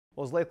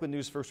Well, as Lakeland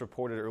News first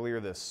reported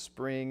earlier this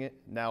spring,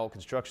 now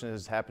construction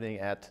is happening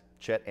at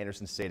Chet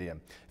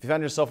Stadium. If you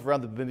found yourself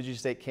around the Bemidji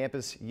State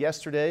campus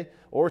yesterday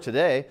or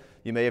today,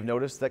 you may have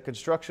noticed that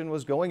construction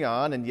was going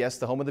on, and yes,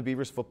 the home of the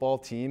Beavers football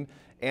team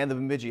and the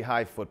Bemidji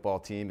High football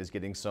team is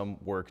getting some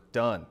work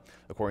done.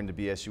 According to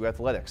BSU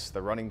Athletics,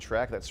 the running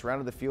track that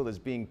surrounded the field is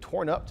being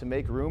torn up to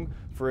make room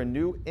for a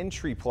new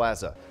entry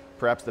plaza.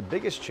 Perhaps the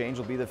biggest change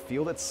will be the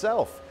field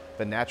itself.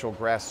 The natural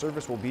grass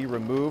surface will be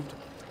removed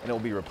and it will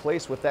be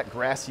replaced with that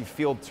grassy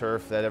field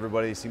turf that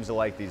everybody seems to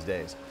like these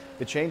days.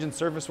 The change in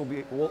surface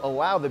will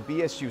allow the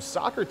BSU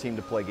soccer team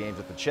to play games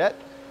at the Chet,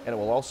 and it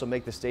will also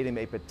make the stadium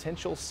a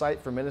potential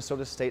site for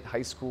Minnesota State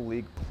High School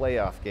League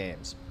playoff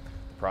games.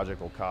 The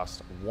project will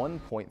cost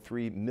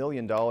 $1.3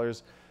 million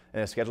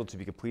and is scheduled to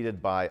be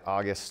completed by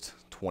August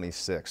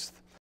 26th.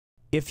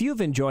 If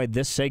you've enjoyed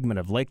this segment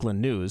of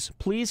Lakeland News,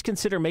 please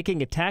consider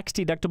making a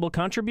tax-deductible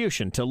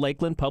contribution to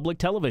Lakeland Public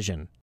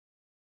Television.